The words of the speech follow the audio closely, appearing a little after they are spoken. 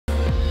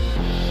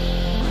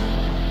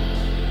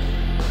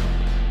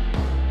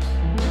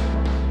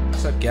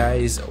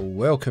guys,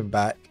 welcome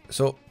back.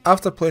 So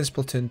after playing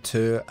Splatoon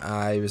 2,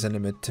 I was in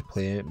the mood to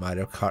play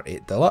Mario Kart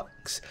 8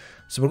 Deluxe.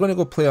 So we're going to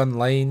go play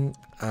online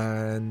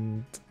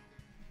and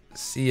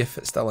see if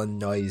it still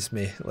annoys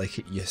me like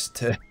it used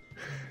to.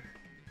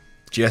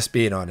 Just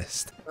being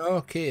honest.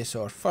 Okay,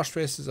 so our first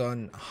race is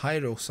on High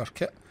Roll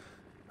Circuit.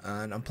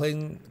 And I'm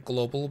playing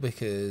global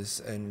because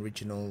in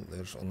regional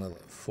there's only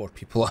like 4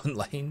 people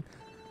online.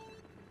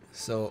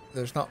 So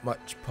there's not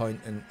much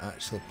point in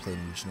actually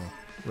playing regional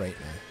right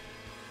now.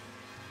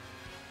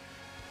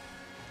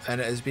 And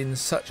it has been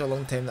such a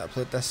long time that I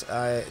played this,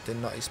 I did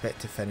not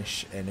expect to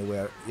finish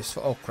anywhere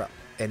useful. Oh crap,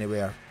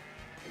 anywhere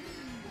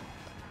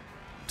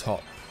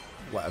top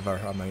whatever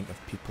amount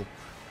of people.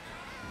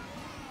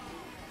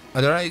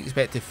 I don't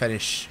expect to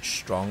finish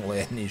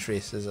strongly in these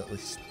races, at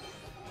least.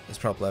 It's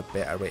probably a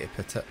better way to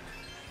put it.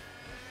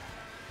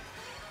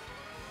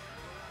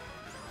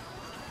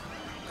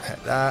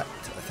 Hit that.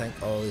 I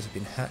think all these have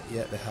been hit.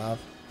 Yeah, they have.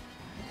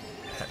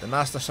 Hit the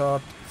Master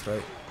Sword.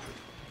 Through.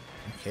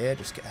 Okay,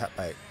 just get hit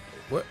by...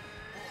 What?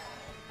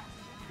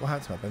 What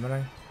happened to my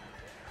boomerang?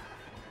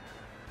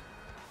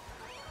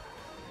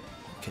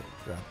 Okay,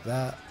 grab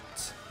that.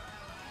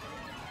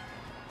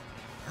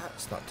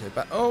 That's not too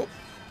bad. Oh!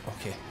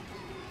 Okay.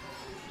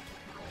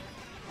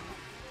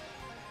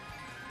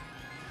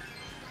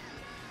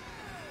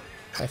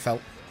 I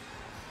fell.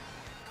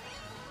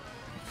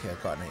 Okay,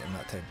 I got an item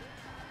that time.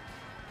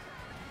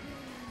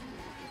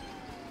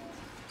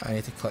 I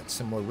need to collect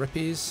some more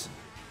rupees.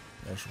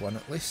 There's one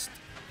at least.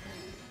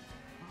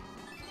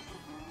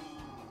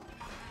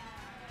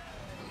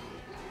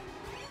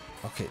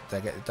 Okay, did I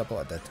get the double?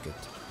 I did, good.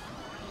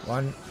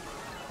 One.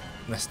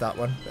 Missed that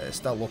one, but it's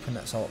still open,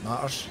 that's all that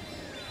matters.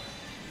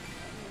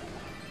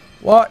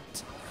 What?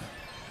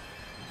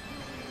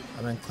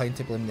 I'm inclined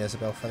to blame the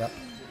Isabel for that.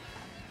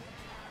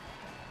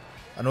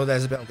 I know the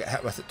Isabel will get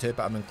hit with it too,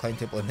 but I'm inclined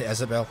to blame the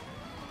Isabel.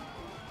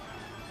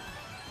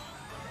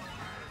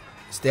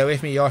 Stay away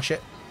from me, Yoshi.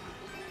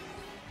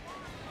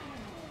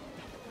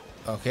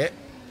 Okay,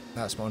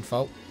 that's my own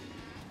fault.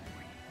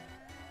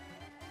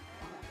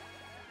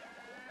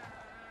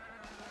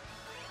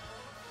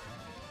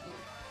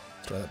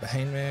 Throw that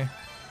behind me.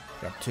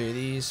 Grab 2 of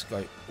these, go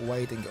out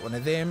wide and get one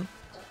of them.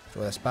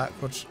 Throw this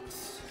backwards.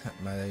 Hit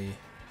my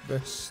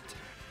boost.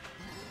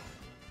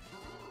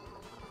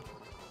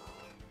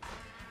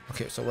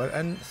 Okay, so we're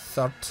in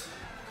third.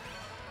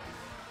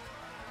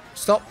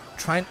 Stop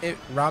trying to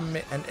ram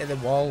me into the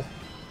wall.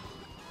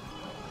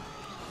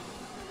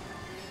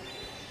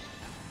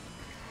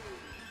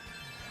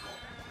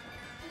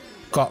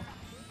 Got him.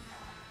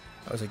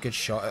 That was a good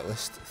shot at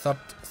least. Third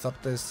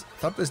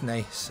is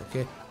nice,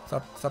 okay?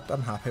 Third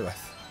I'm happy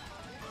with.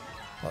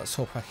 Let's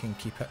hope I can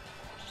keep it.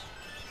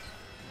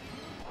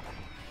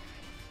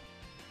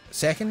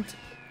 Second?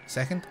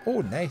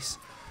 Oh, nice.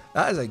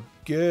 That is a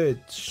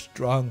good,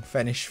 strong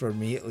finish for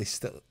me, at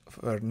least,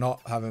 for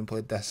not having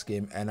played this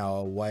game in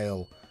a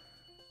while.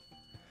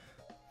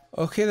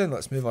 Okay then,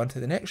 let's move on to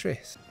the next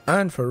race.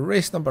 And for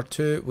race number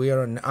 2, we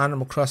are on the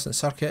Animal Crossing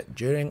circuit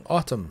during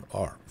autumn,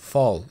 or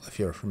fall, if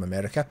you're from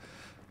America.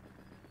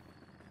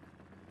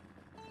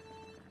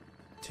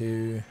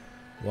 2,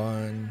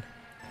 1,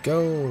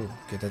 go!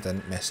 Good, I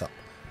didn't mess up.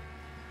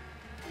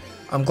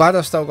 I'm glad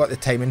I've still got the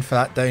timing for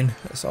that down.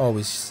 It's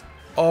always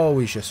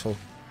useful.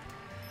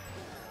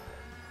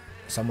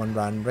 Someone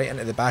ran right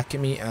into the back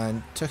of me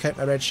and took out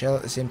my red shell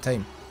at the same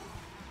time.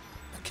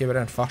 Okay, we're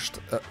in first.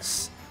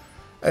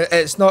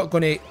 It's not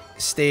going to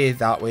stay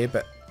that way,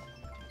 but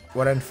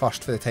we're in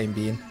first for the time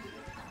being.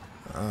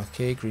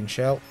 Okay, green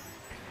shell.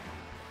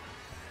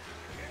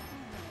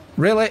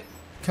 Really?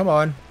 Come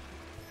on.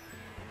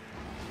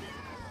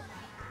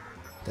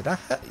 Did I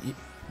hit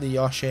the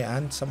Yoshi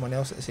and someone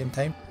else at the same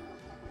time?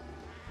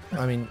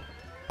 I mean,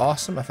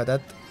 awesome if I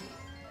did.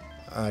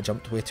 I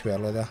jumped way too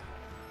early there.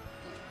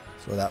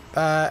 Throw that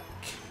back.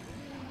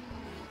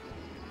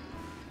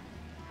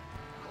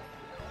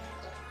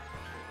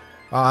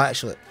 Oh, I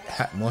actually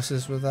hit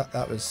Mosses with that.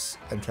 That was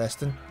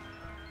interesting.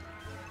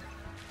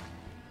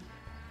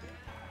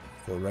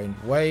 Go round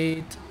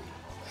wide.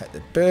 Hit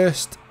the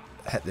boost.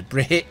 Hit the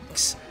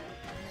brakes.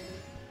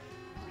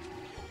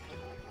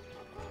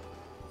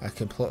 I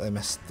completely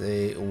missed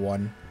the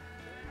 1.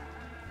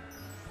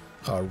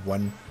 Or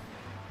 1.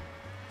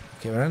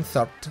 Okay, we're in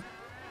third.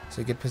 It's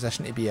a good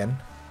position to be in.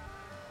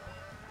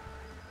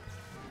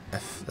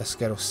 If this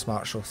girl's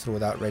smart, she'll throw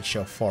that red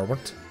shell forward.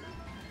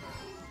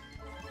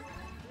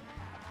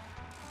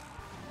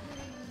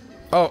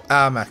 Oh,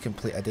 I'm a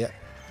complete idiot.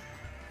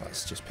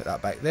 Let's just put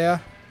that back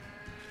there.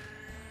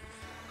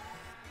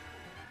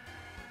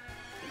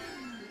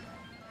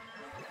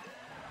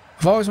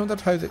 I've always wondered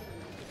how the...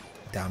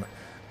 Damn it.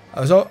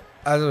 As I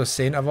was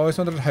saying, I've always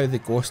wondered how the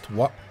ghost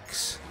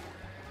works.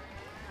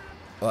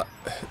 Like,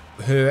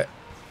 who it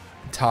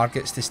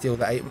targets to steal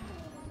the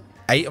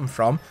item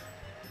from.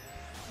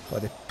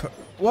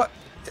 What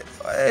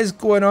is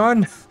going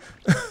on?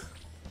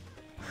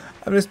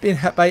 I'm just being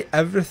hit by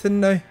everything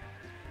now.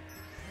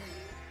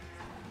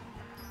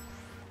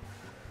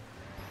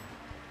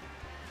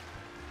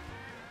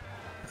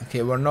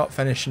 Okay, we're not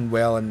finishing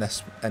well in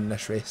this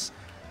race.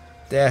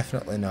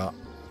 Definitely not.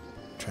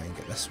 Try and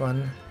get this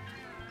one.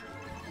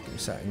 Give me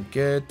something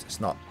good. It's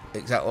not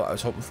exactly what I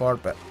was hoping for,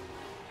 but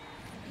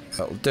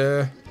it'll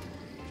do.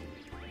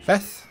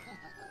 5th?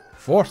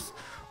 4th?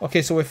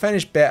 Okay, so we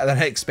finished better than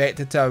I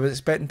expected to. I was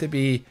expecting to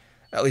be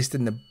at least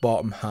in the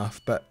bottom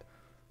half, but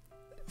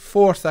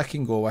 4th I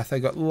can go with. I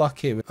got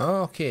lucky.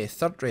 Okay,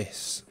 3rd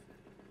race.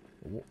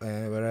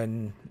 We're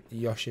in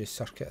Yoshi's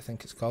Circuit, I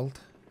think it's called.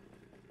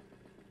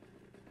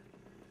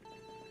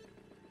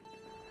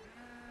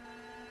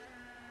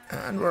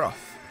 And we're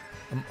off.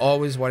 I'm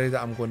always worried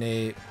that I'm going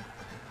to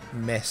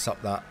mess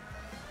up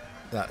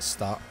that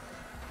start.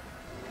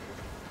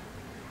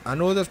 I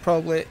know there's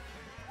probably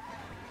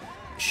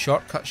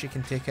shortcuts you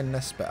can take in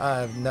this, but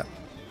I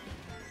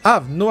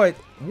have no idea.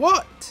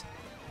 What?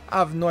 I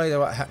have no idea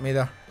what hit me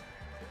there.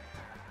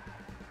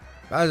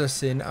 But as I was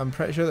saying, I'm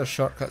pretty sure there's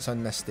shortcuts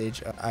on this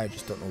stage. I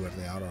just don't know where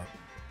they are, or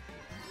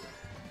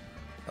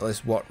at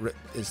least what route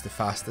is the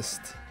fastest.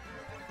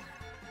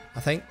 I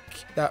think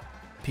that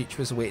Peach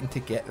was waiting to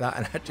get that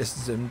and I just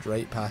zoomed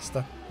right past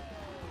her.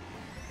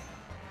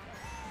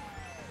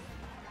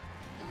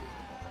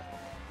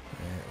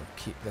 We'll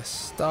keep this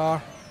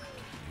star.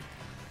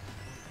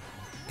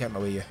 Get my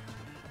way, you.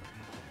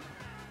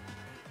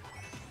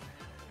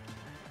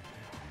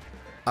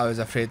 I was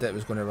afraid that it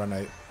was going to run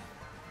out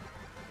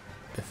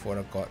before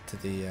I got to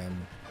the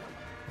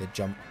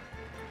jump.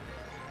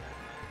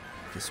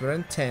 Okay, so we're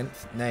in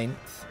 10th,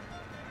 9th.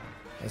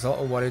 I was a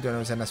little worried when I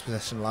was in this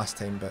position last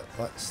time, but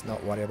let's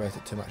not worry about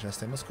it too much this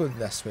time. Let's go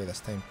this way this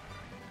time.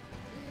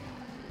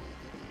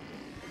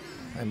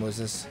 Hi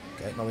Moses,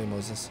 get out my way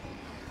Moses.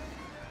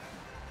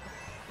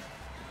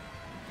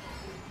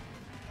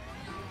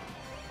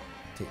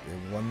 Take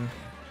the one.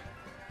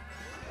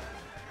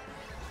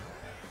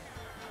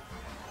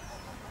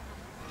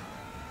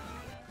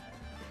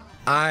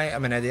 I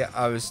am an idiot.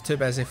 I was too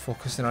busy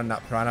focusing on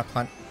that piranha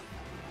plant.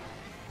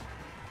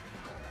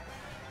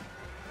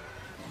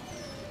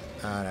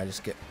 And I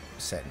just get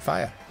set on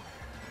fire.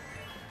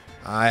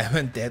 I am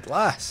in dead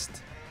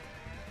last.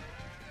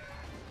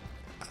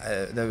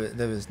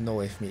 There was no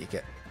way for me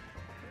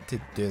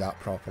to do that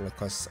properly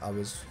because I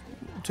was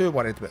too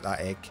worried about that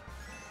egg.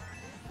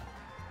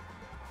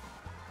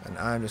 And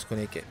I'm just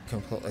going to get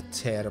completely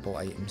terrible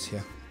items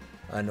here.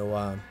 I know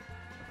I am.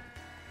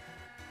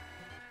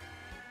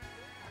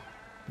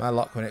 My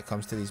luck when it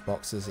comes to these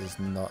boxes is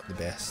not the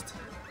best.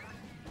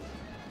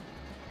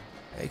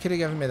 It could have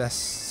given me this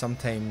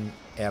sometime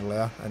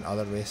earlier in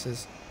other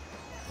races.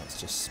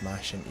 Let's just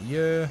smash into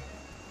you.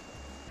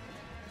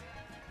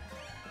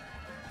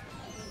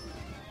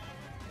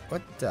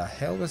 What the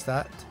hell was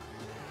that?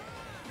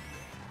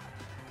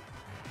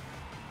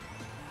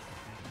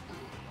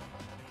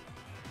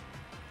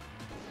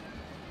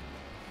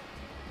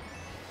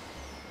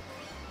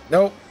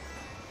 Nope.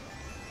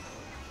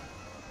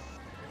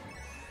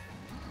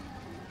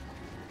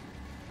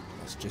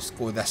 Let's just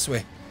go this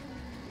way.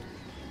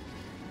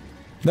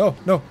 No,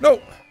 no,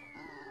 no!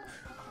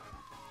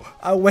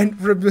 I went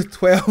from the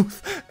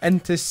 12th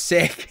into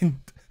 2nd.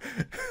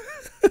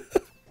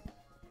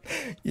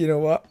 You know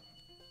what?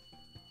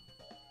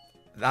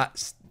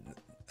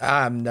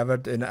 I'm never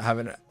doing it,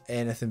 having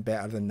anything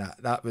better than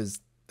that. That was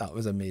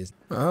amazing.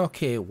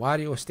 Okay,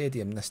 Wario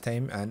Stadium this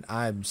time, and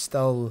I'm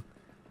still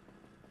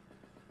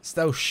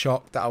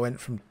shocked that I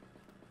went from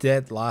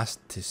dead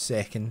last to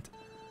 2nd.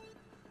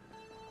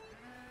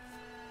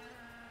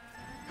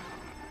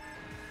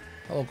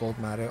 Hello, Gold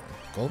Mario.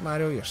 Gold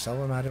Mario? You're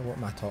Silver Mario? What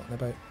am I talking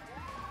about?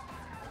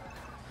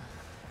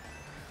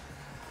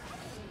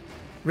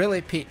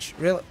 Really, Peach?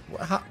 Really?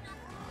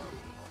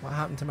 What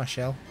happened to my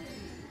shell?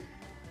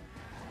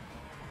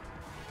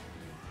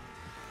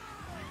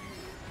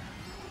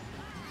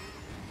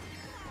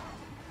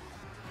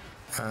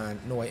 And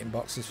no item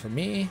boxes for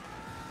me.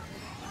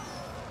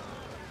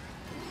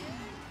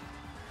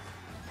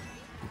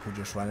 People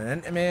just running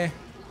into me.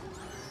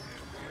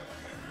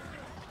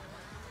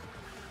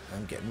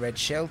 I'm getting red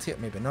shelled here,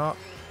 maybe not.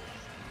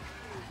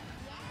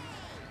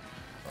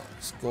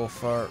 Let's go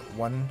for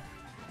one.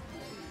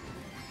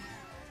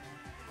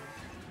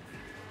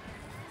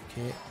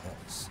 Okay,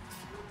 let's...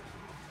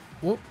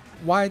 Whoop,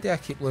 why do I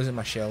keep losing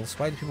my shells?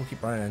 Why do people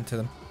keep running into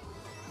them?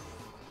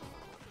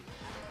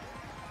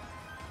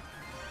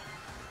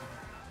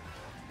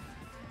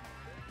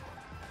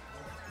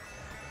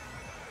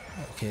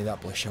 Okay, that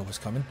blue shell was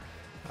coming.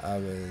 I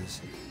was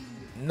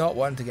not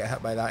wanting to get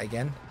hit by that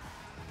again.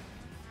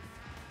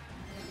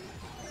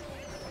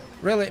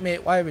 Really,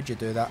 mate, why would you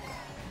do that?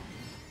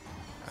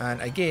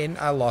 And again,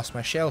 I lost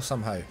my shell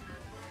somehow.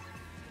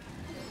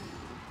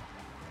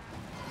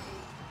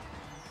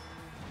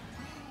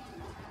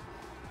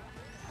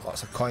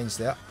 Lots of coins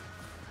there.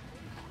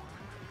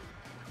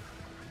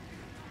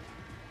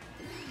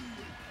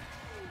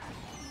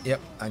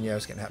 Yep, I knew I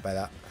was getting hit by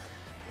that.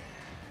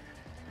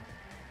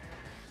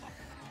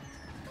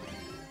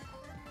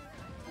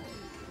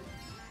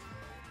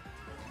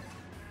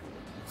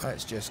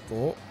 Let's just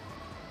go.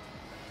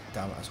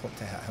 Damn it, I was hoping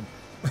to hit him.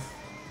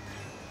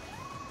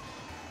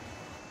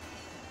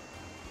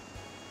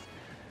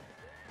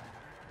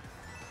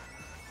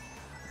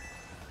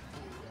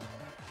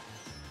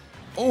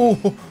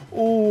 Oh,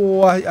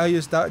 oh, I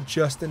used that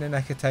just in the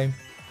nick of time.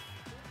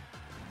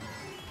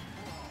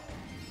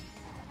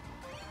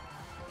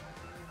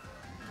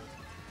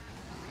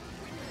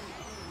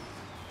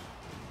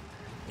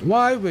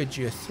 Why would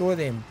you throw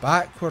them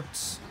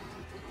backwards?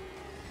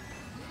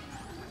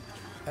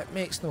 It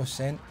makes no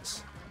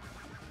sense.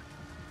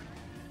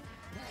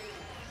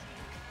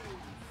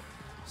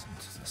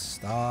 Into the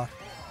star.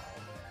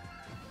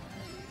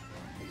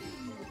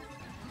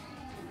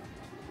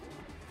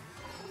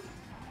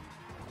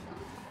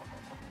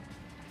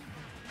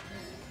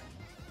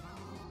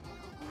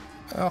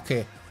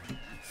 Okay,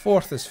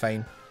 fourth is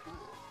fine.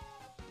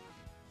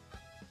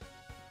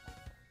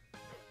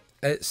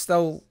 It's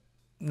still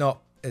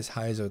not as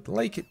high as I would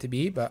like it to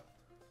be, but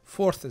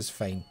fourth is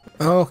fine.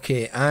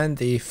 Okay, and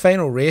the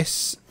final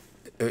race,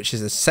 which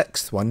is the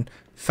sixth one,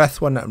 fifth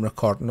one that I'm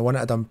recording, the one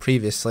that I'd done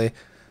previously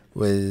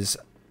was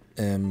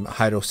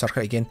Hyrule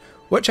Circuit again,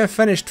 which I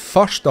finished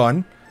first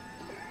on.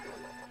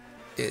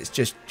 It's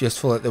just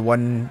useful that the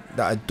one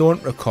that I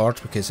don't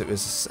record, because it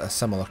was a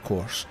similar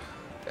course,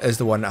 is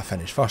the one that I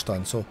finished first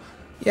on. So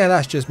yeah,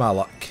 that's just my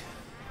luck.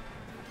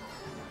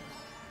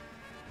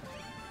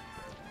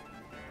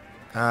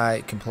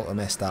 I completely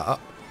messed that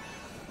up.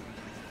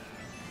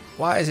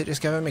 Why is it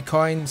just giving me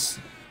coins?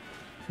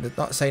 Did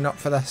not sign up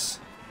for this.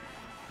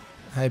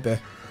 Hi, boo.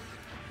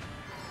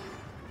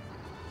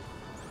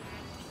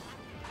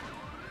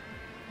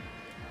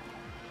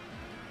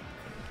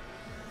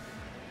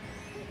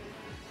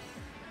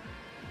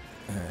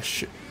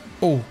 Shoot.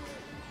 Oh,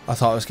 I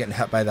thought I was getting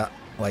hit by that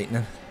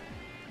lightning.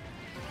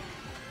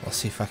 Let's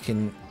see if I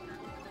can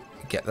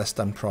get this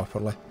done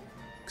properly,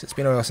 because it's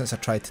been a while since I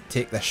tried to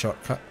take this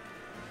shortcut.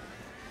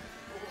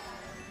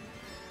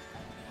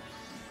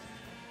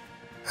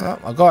 Oh,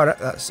 I got it,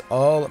 that's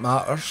all that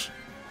matters.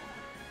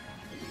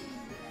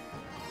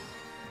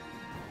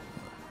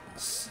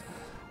 Let's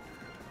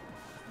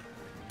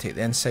take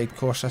the inside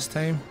course this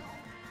time.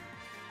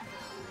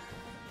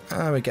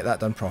 And we get that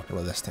done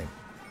properly this time.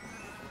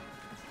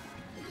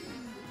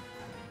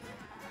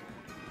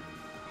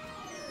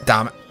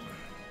 Damn it.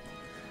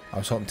 I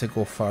was hoping to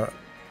go for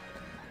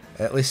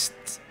at least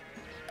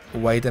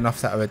wide enough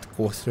that I would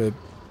go through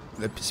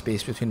the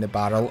space between the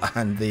barrel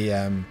and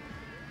the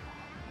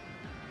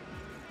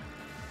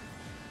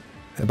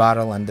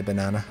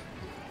banana.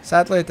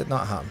 Sadly, it did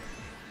not happen.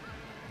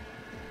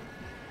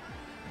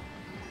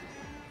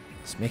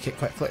 Let's make it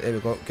quickly. There we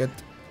go. Good.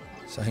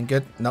 Something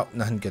good? Nope,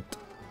 nothing good.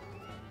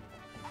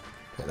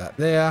 Put that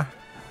there.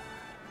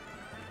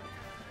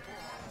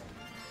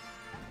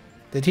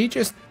 Did he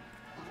just...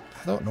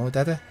 I don't know,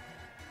 did he?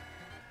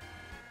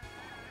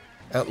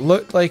 It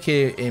looked like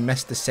he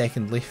missed the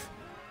second leaf,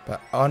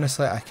 but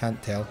honestly I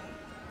can't tell.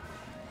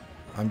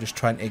 I'm just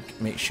trying to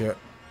make sure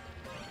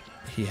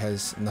he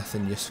has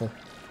nothing useful.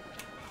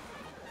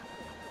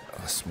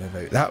 Let's move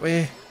out that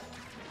way.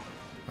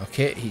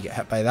 Okay, he get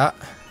hit by that.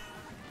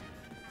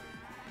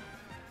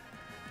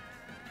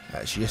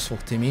 That's useful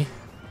to me.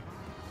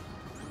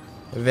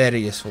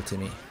 Very useful to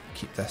me.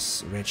 Keep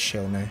this red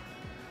shell now.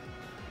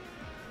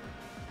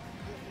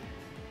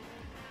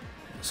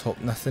 Let's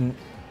hope nothing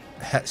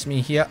hits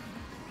me here.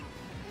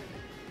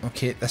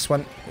 Okay, this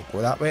one will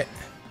go that way.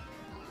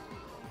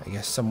 I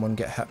guess someone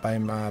get hit by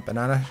my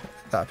banana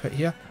that I put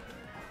here.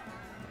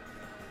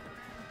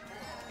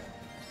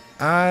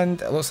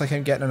 And it looks like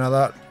I'm getting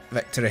another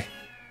victory.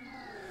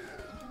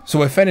 So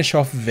we finish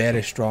off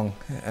very strong.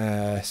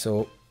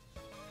 So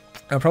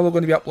I'm probably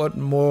going to be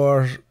uploading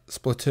more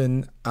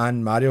Splatoon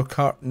and Mario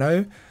Kart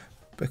now,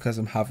 because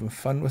I'm having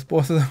fun with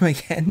both of them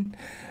again.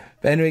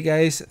 But anyway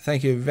guys,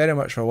 thank you very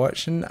much for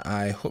watching.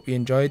 I hope you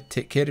enjoyed.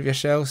 Take care of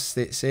yourselves,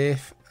 stay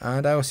safe,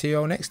 and I will see you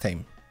all next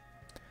time.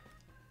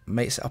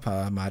 Might set up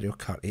a Mario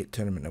Kart 8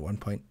 tournament at one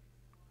point.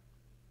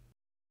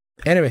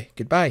 Anyway,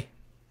 goodbye.